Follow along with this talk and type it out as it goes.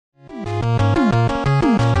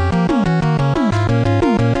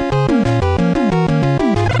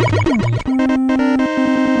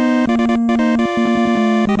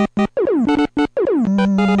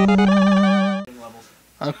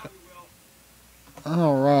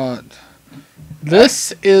Alright.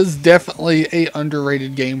 This is definitely a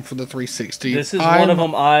underrated game for the 360. This is one of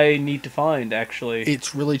them I need to find, actually.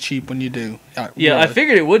 It's really cheap when you do. Yeah, really. I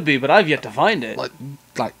figured it would be, but I've yet to find it.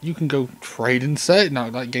 Like you can go trade and set. No,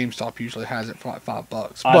 like GameStop usually has it for like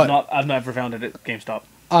 $5. I've never found it at GameStop.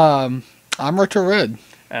 I'm Retro Red.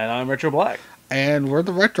 And I'm Retro Black. And we're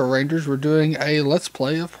the Retro Rangers. We're doing a Let's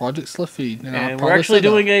Play of Project Sylpheed. And we're actually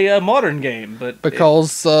doing a modern game, but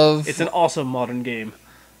because it's an awesome modern game.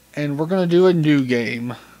 And we're gonna do a new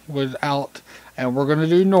game and we're gonna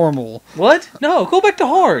do normal. What? No, go back to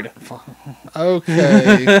hard.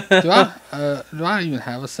 Okay. do I even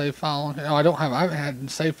have a save file? No, I don't have. I haven't had a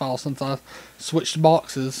save file since I switched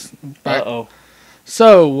boxes. Uh-oh.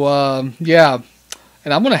 So yeah,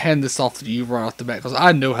 and I'm gonna hand this off to you right off the bat because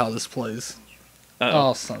I know how this plays. Uh-oh.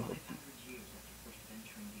 Oh, son of a...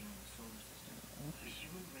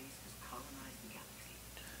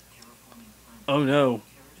 Oh no.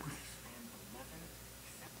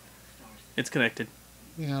 It's connected.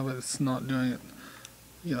 Yeah, but it's not doing it.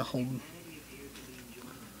 You know, hold.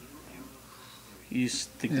 You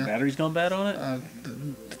think the battery's gone bad on it?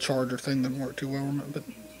 The charger thing didn't work too well on it, but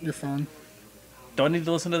you're fine. Do I need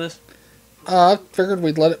to listen to this? I figured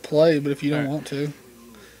we'd let it play, but if you don't want to.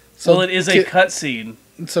 So well, it is a cutscene.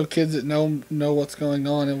 So kids that know what's going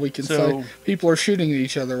on, and we can say people are shooting at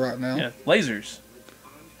each other right now. Yeah, lasers.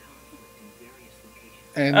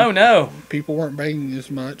 And oh no! People weren't banging as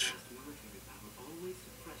much.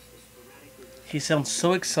 He sounds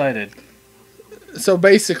so excited. So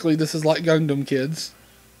basically, this is like Gundam Kids.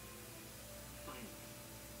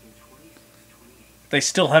 They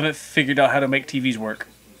still haven't figured out how to make TVs work.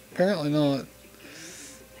 Apparently not.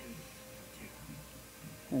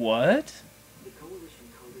 What?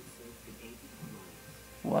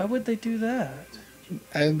 Why would they do that?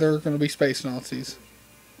 And they're going to be space Nazis.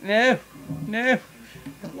 No. No.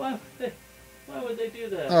 Why would they do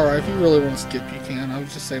that? Alright, if you really want to skip, you can. I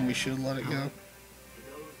was just saying we should let it go.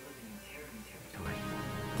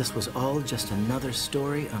 This was all just another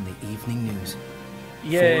story on the evening news.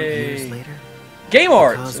 Yay. 4 years later, Game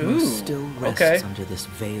arts. Cosmos Ooh. still rests Okay. under this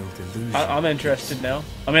veiled illusion. I'm interested now.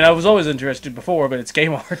 I mean, I was always interested before, but it's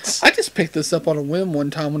game arts. I just picked this up on a whim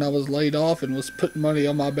one time when I was laid off and was putting money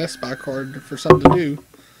on my Best Buy card for something to do.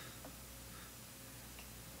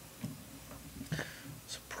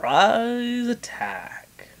 Surprise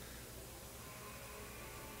attack.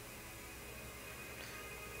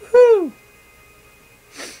 Woo!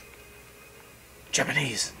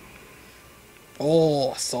 Japanese.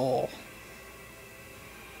 Oh, I saw.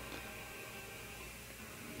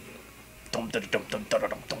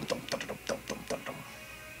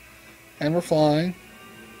 And we're flying.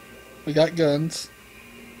 We got guns.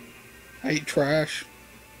 I hate trash.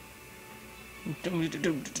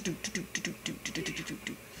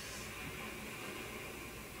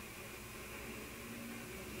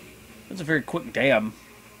 That's a very quick dam.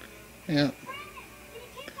 Yeah.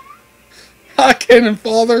 Hi, Cannon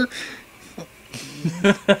Father.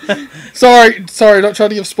 Sorry, don't try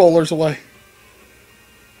to give spoilers away.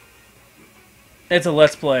 It's a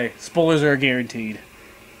Let's Play. Spoilers are guaranteed.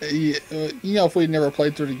 Yeah, you know, if we'd never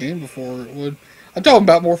played through the game before, it would. I'm talking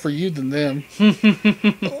about more for you than them.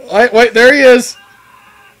 Wait, there he is.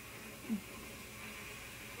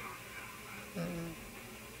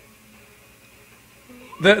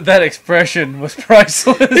 That expression was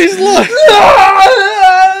priceless. He's like,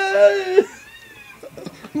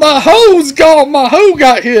 my hoe's gone. My hoe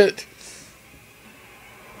got hit.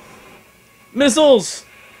 Missiles.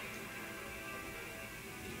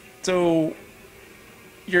 So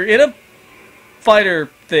you're in a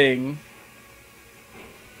fighter thing,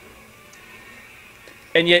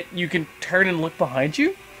 and yet you can turn and look behind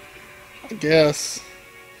you? I guess.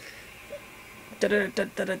 What's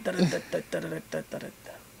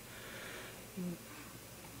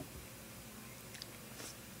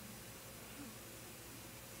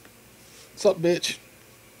up, bitch?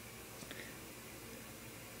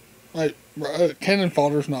 Wait, cannon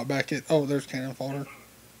fodder's not back yet. Oh, there's cannon fodder.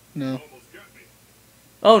 No.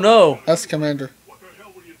 Oh no! That's the commander. What the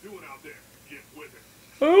hell were you doing out there? Get with it.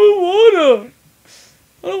 I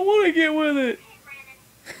don't wanna get with it.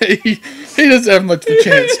 he doesn't have much of a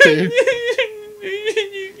chance to.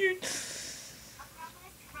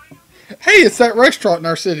 Hey, it's that restaurant in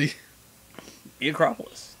our city. The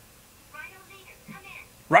Acropolis.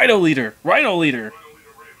 Rhino leader. Rhino leader.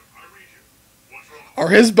 Are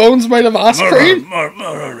his bones made of ice cream?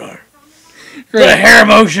 The hair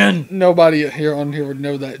motion. Nobody here would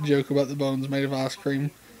know that joke about the bones made of ice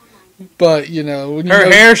cream. But, you know... When Her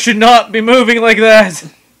hair should not be moving like that.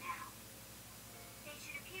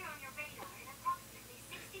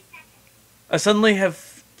 I suddenly have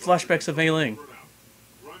flashbacks of Mei Ling.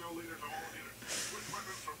 Rhino leaders all units. Switch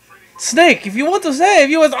weapons from training Snake, if you want to save,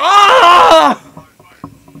 you must. Ah!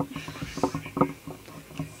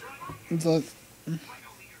 It's like,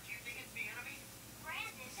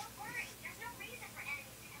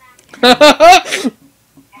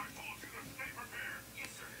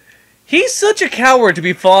 He's such a coward to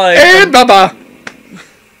be flying. and bye-bye.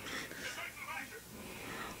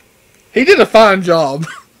 He did a fine job.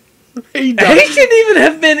 He died. He shouldn't even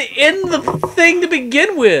have been in the thing to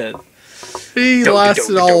begin with. He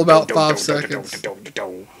lasted all about 5 seconds.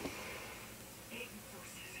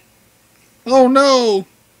 Oh no!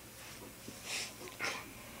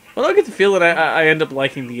 Well, I get the feeling I end up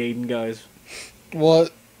liking the Aiden guys.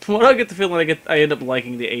 What? Well, I get the feeling I end up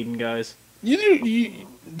liking the Aiden guys. Hey,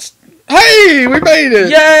 we made it!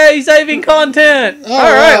 Yay, saving content! All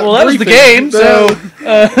Alright, well that was the game, so... Good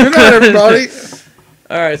night, everybody.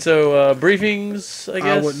 Alright, so, briefings, I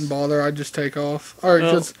guess? I wouldn't bother, I'd just take off. Alright,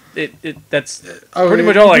 Well, just... that's pretty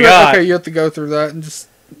much all I got. Okay, you have to go through that and just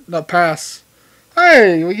not pass.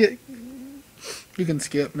 Hey, we get... You can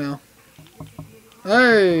skip now.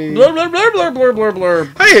 Hey. Blur, blur, blur, blur, blur, blur, blur.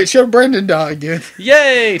 Hey, it showed Brendan die again.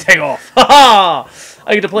 Yay, take off. Ha ha!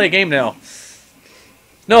 I get to play a game now.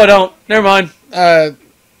 No, I don't. Never mind.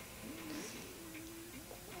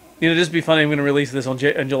 You know, just be funny. I'm going to release this on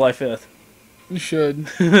July 5th. You should.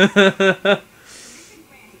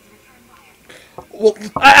 Well,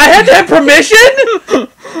 I had to have permission?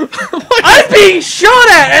 I'm being shot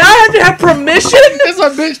at, and I had to have permission? It's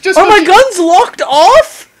a bitch. Just Are my guns locked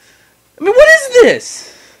off? I mean, what is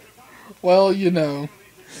this? Well, you know.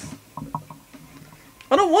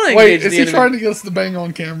 I don't want to Wait, engage is the he enemy. trying to get us the bang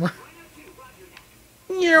on camera?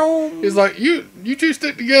 He's like, you two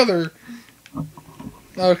stick together.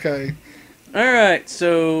 Okay. Alright,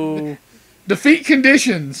 so... Defeat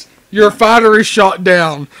conditions. Your fighter is shot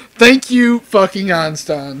down. Thank you, fucking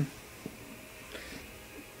Einstein.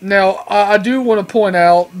 Now, I do want to point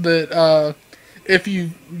out that if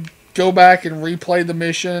you go back and replay the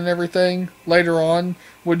mission and everything later on,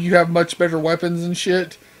 when you have much better weapons and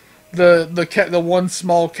shit, the one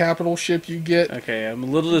small capital ship you get. Okay, I'm a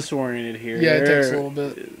little disoriented here. Yeah, it takes a little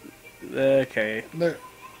bit. Okay.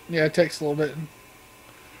 Yeah, it takes a little bit.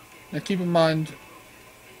 Now keep in mind.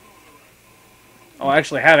 Oh, I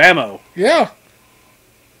actually have ammo. Yeah.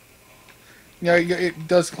 Yeah, it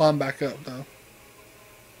does climb back up though.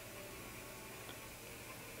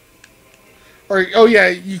 Or oh yeah,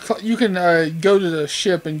 you can go to the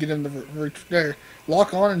ship and get in there.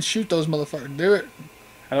 Lock on and shoot those motherfuckers. Do it.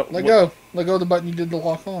 Let go. Let go of the button you did to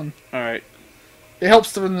lock on. Alright. It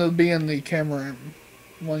helps them to be in the camera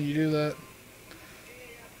when you do that.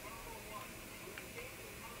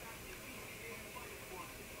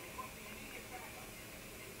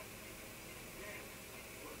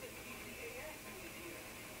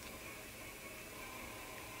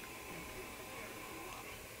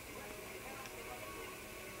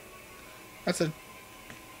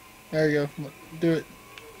 There you go. Do it.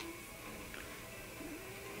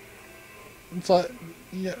 It's like,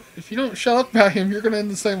 yeah, if you don't shut up about him, you're gonna end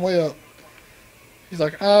the same way up. He's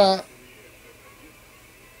like, let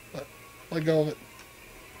go of it.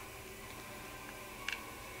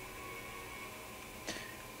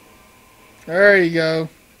 There you go.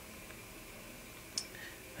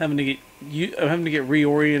 I'm having to get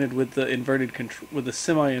reoriented with the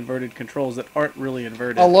semi-inverted controls that aren't really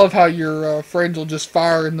inverted. I love how your friends will just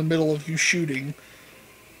fire in the middle of you shooting.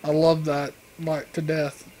 I love that, like, to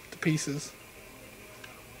death, to pieces.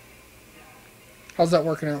 How's that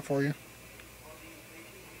working out for you?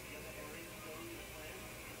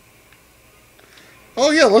 Oh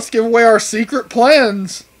yeah, let's give away our secret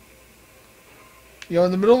plans. You know,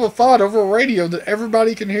 in the middle of a fight over a radio that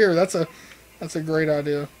everybody can hear. That's a great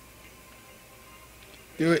idea.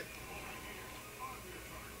 Do it.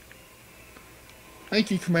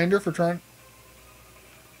 Thank you, Commander, for trying.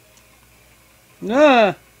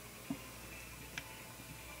 Nah.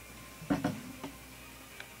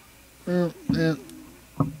 Yeah.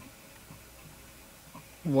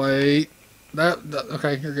 Wait. That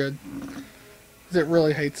okay, you're good. It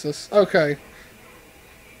really hates us. Okay.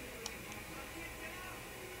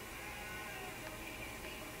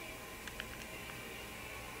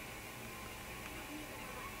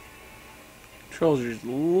 Controls are just a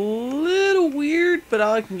little weird, but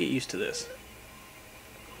I can get used to this.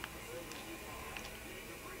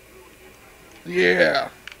 Yeah.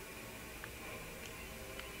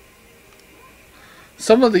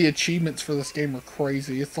 Some of the achievements for this game are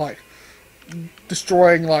crazy. It's like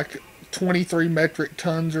destroying like 23 metric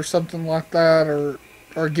tons or something like that, or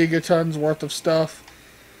gigatons worth of stuff.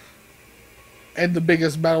 and the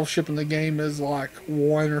biggest battleship in the game is like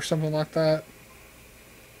 1 or something like that,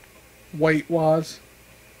 weight wise.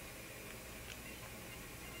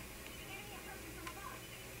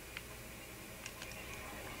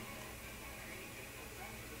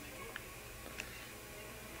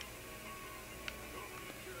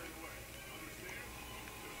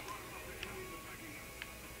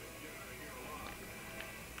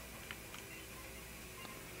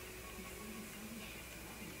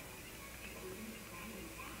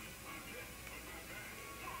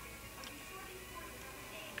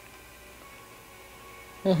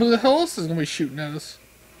 Well, who the hell else is going to be shooting at us?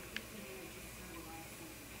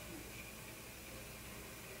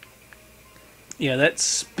 Yeah, that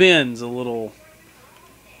spin's a little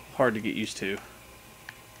hard to get used to.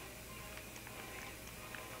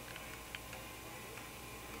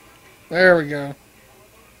 There we go.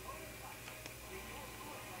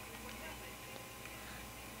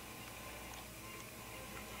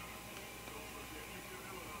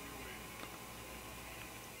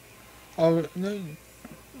 Oh, no.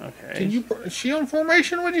 Okay. Can you? Is she on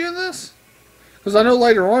formation with you in this? Because I know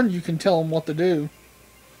later on you can tell them what to do.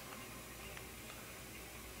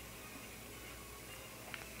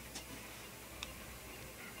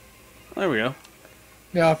 There we go.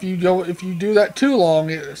 Now, if you do that too long,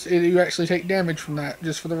 you actually take damage from that.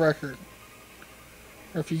 Just for the record,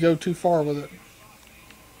 or if you go too far with it.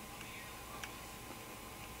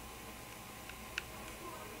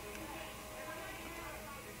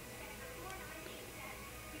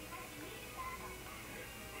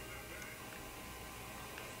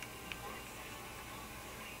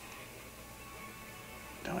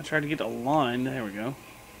 Now I tried to get a line. There we go.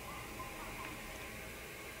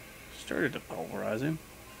 Started to pulverize him.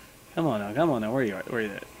 Come on now, come on now. Where are you at? Where are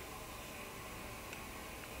you at?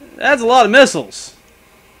 That's a lot of missiles.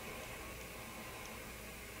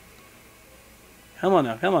 Come on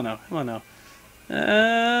now, come on now, come on now.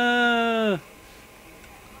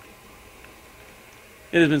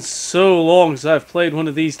 It has been so long since I've played one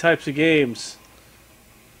of these types of games.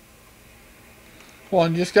 Well,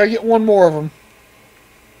 you just gotta get one more of them.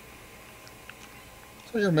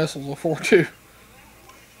 So your missiles are for too.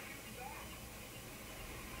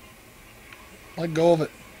 Let go of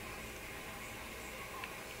it.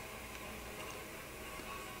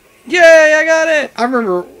 Yay, I got it! I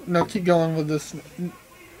remember. No, keep going with this.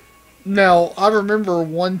 Now, I remember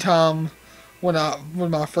one time when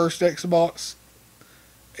my first Xbox,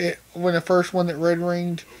 when the first one that red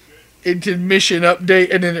ringed, it did mission update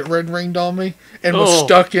and then it red ringed on me and was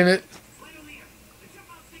stuck in it.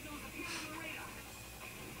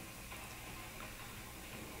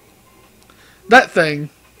 That thing,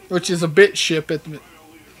 which is a bit ship at the.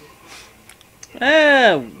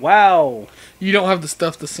 Wow. You don't have the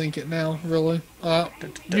stuff to sink it now, really. It's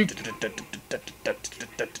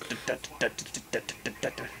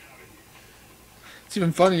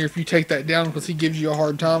even funnier if you take that down because he gives you a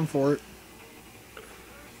hard time for it.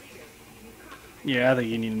 Yeah, I think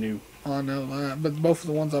you need a new. I know that, but both of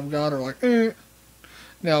the ones I've got are like, eh.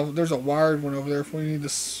 Now, there's a wired one over there if we need to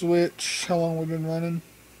switch. How long have we been running?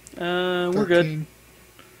 We're good.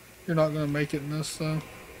 You're not going to make it in this, though.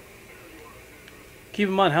 Keep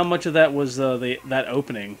in mind how much of that was that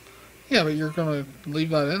opening. Yeah, but you're going to leave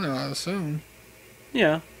that in there, I assume.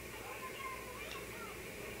 Yeah.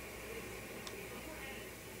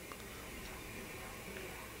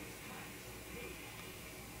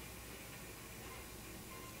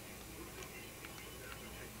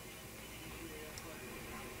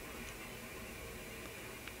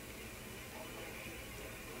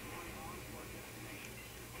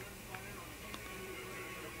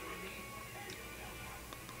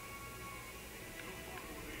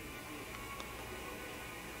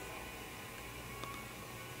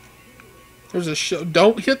 There's a ship.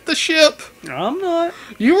 Don't hit the ship. I'm not.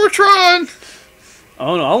 You were trying.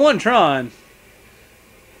 Oh no, I wasn't trying.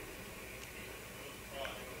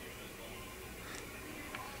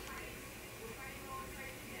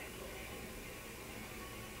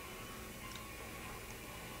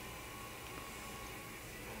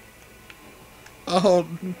 Oh,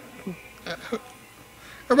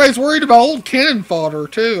 everybody's worried about old cannon fodder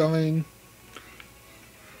too. I mean,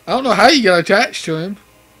 I don't know how you get attached to him.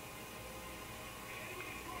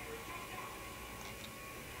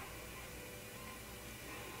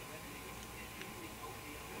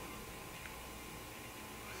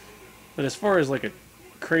 But as far as like a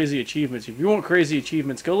crazy achievements, if you want crazy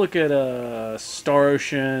achievements, go look at Star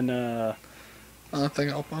Ocean. I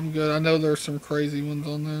think I'm good. I know there's some crazy ones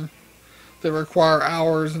on there that require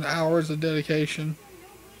hours and hours of dedication.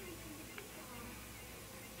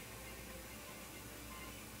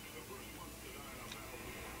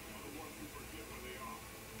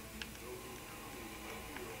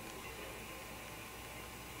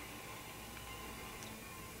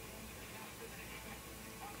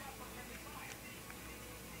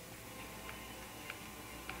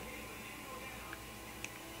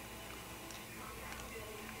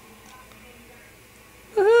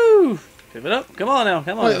 Pivot up. Come on now.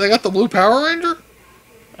 Come on. Wait, they got the blue Power Ranger?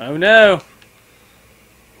 Oh no.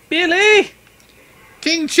 Billy!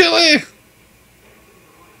 King Chili!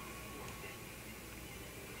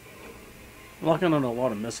 I'm locking on a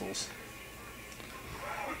lot of missiles.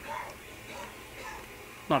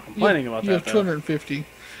 Not complaining about You that have though. 250.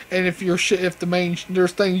 And if you're if the main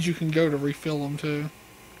there's things you can go to refill them too.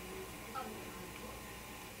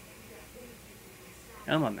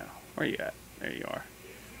 Come on now. Where you at? There you are.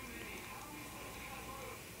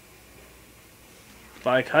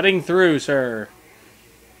 By cutting through, sir.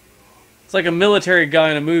 It's like a military guy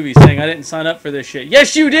in a movie saying, I didn't sign up for this shit.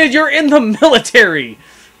 Yes, you did! You're in the military!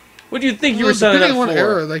 What do you think you were signing up Depending on for? what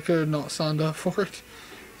era, they could have not signed up for it.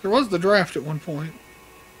 There was the draft at one point.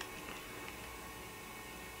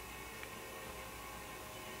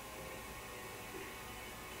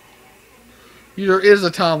 There is a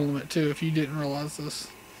time limit, too, if you didn't realize this.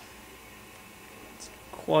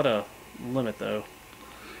 Quite a limit, though.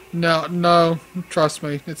 No, trust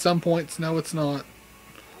me. At some points, no, it's not.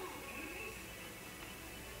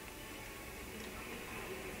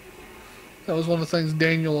 That was one of the things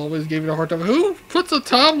Daniel always gave you a hard time. Who puts a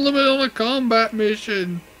time limit on a combat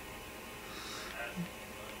mission?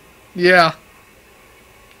 Yeah.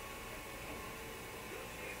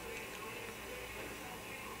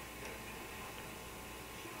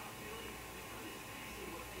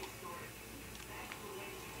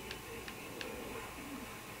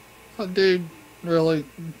 Oh, dude, really?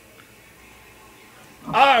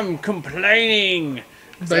 I'm complaining!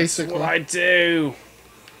 Basically. That's what I do.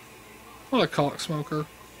 What a cocksmoker.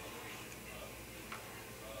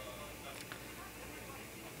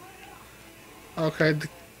 Okay, the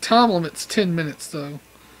time limit's 10 minutes, though,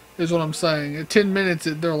 is what I'm saying. At 10 minutes,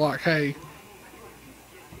 they're like, hey.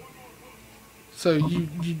 So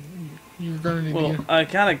you're going to need Well, to... I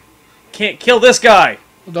kind of can't kill this guy.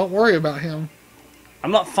 Well, don't worry about him. I'm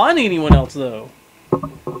not finding anyone else, though.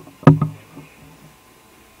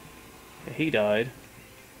 He died.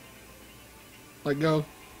 Like, go.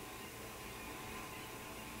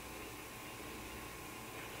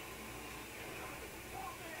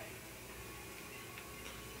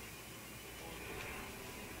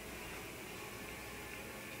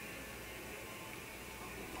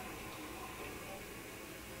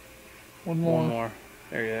 One more. One more.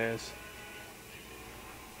 There he is.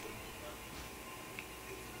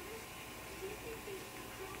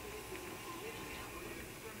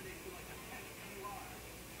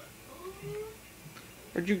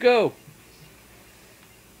 Where'd you go?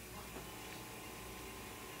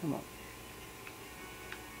 Come on.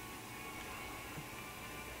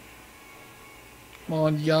 Come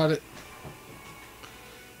on, you got it.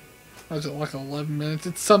 Was it like 11 minutes?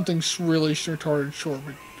 It's something really retarded short,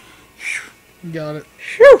 but whew, you got it.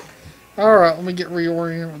 Phew! Alright, let me get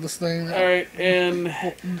reoriented with this thing. Alright, and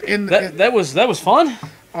In that was fun.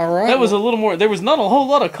 Alright. That was a little more. There was not a whole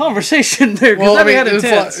lot of conversation there because well, I mean, had it was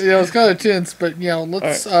intense. like, yeah, it was kind of tense, but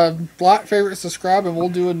let's like, favorite, subscribe, and we'll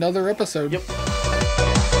do another episode. Yep.